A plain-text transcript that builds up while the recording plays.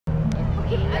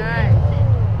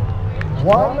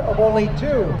One of only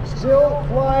two still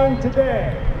flying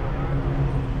today.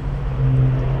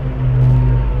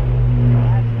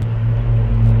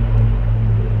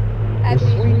 The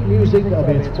sweet music of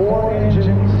its four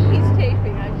engines. He's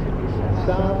taping, I should be shut up.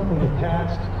 Sound from the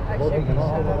past, evoking an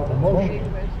awful lot of emotion.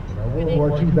 Our World War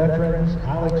II veterans,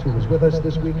 Alex, who was with us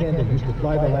this weekend and used to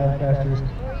fly the Lancasters.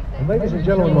 And ladies and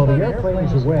gentlemen, while the airplane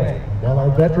is away, while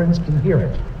our veterans can hear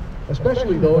it,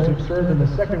 especially those who served in the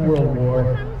Second World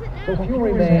War, so few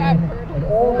remain, and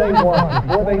all they want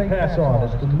before they pass on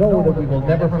is to know that we will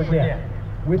never forget.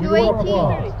 With your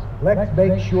applause, let's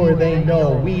make sure they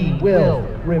know we will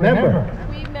remember.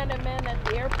 We met a man at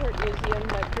the airport museum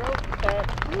that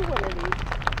flew one of these.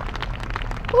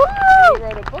 He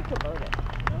wrote a book about it.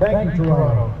 Thank you,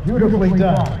 Toronto. Beautifully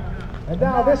done. And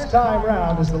now this time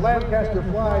round, as the Lancaster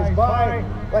flies by,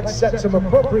 let's set some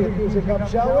appropriate music up,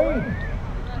 shall we?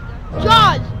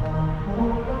 Jaws!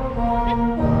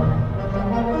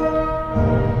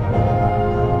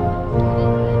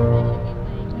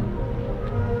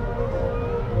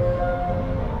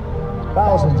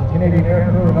 Thousands of Canadian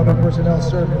aircrew and other personnel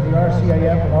served with the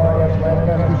RCAF and RAF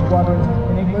Lancaster squadrons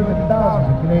in England, and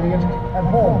thousands of Canadians at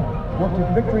home worked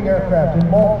at Victory Aircraft in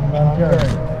Malton, Ontario,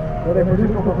 where they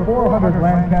produced over 400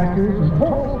 Lancasters, and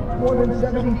total more than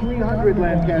 7,300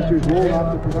 Lancasters rolled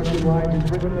off the production lines in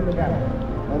Britain and Canada.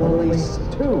 And only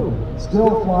two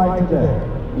still fly today.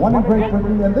 One in Great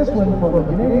Britain and this one for the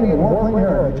Canadian Warplane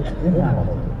Heritage in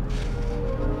Hamilton.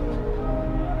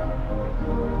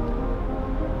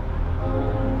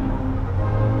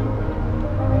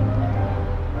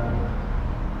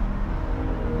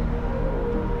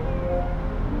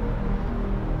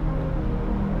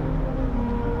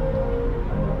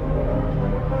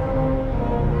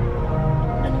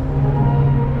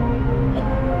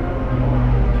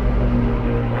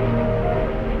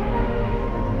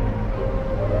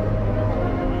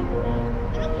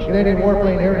 Canadian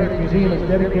Warplane Heritage Museum has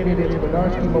dedicated its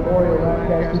Menarski Memorial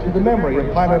Lancaster to the memory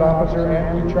of Pilot Officer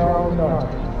Andrew Charles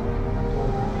Menarski.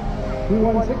 He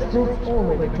won 6 groups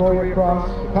only Victoria Cross,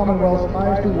 the Commonwealth's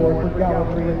highest award for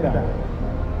gallantry in battle.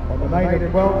 On the night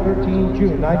of 12-13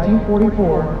 June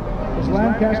 1944, his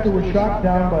Lancaster was shot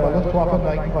down by a Luftwaffe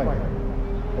night fighter.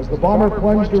 As the bomber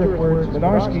plunged earthwards,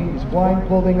 Menarski, his flying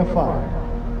clothing afire,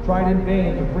 tried in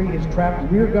vain to free his trapped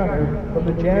rear gunner from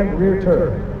the jammed rear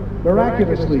turret.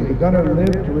 Miraculously, the gunner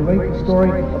lived to relate the story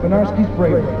of Menarski's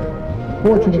bravery.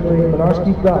 Fortunately,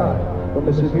 Menarski died from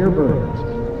the severe burns.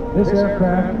 This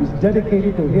aircraft is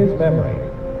dedicated to his memory.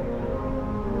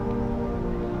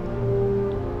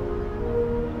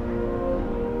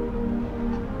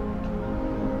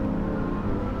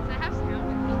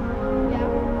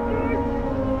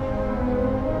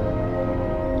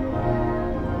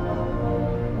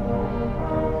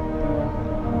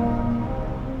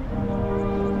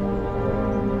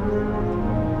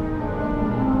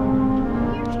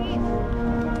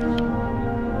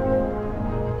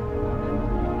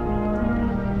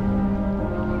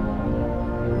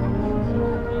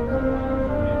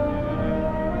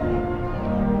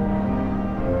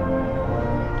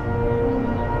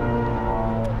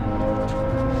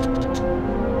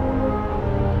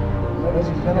 Ladies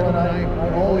and gentlemen,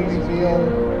 I always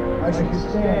feel I should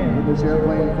stand when this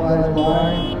airplane flies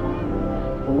by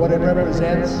for what it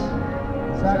represents,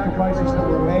 the sacrifices that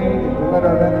were made, and to let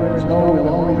our veterans know we'll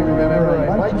always remember.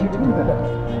 I invite you to that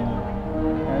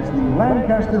as the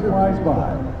Lancaster flies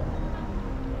by.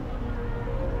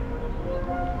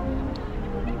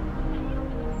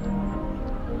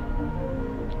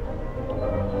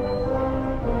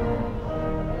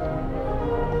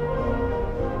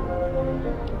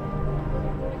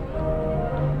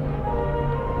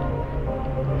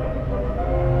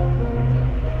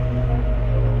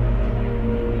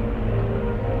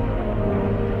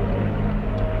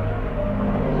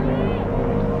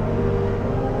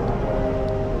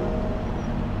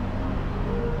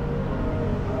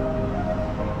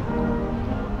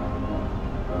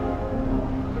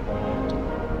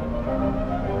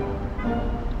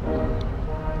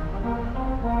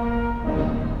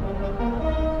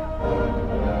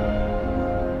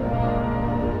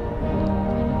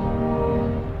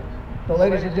 So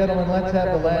ladies and gentlemen, let's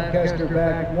have the Lancaster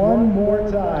back one more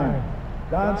time.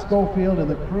 Don Schofield and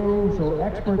the crew so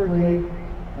expertly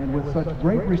and with such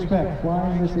great respect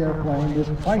flying this airplane, this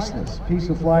priceless piece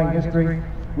of flying history.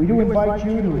 We do invite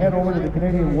you to head over to the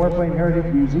Canadian Warplane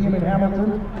Heritage Museum in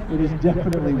Hamilton. It is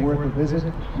definitely worth a visit.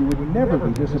 You would never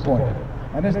be disappointed.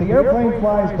 And as the airplane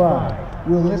flies by,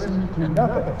 we'll listen to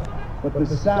nothing but the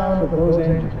sound of those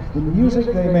engines, the music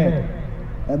they make.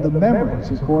 and the memories,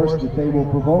 of course, that they will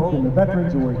provoke in the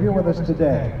veterans who are here with us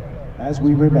today as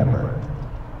we remember.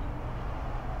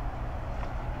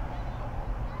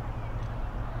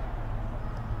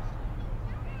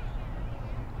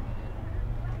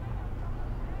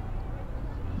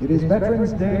 It is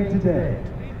Veterans Day today,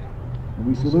 and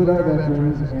we salute our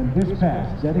veterans and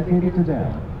dispatch dedicated to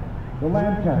them, the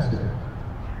Landcaster,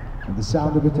 and the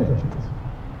sound of attention.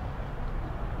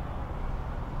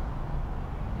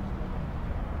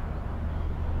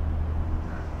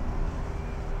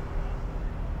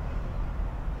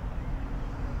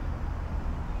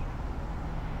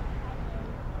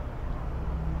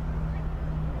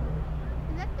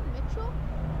 Is that the Mitchell?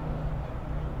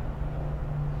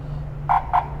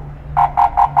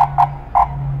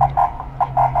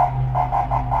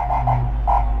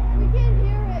 We can't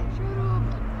hear it. Shoot him.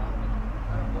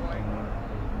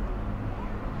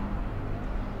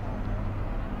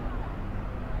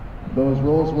 Those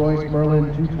Rolls-Royce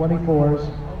Merlin 224s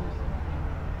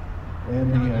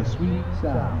and the sweet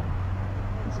sound.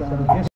 The sound of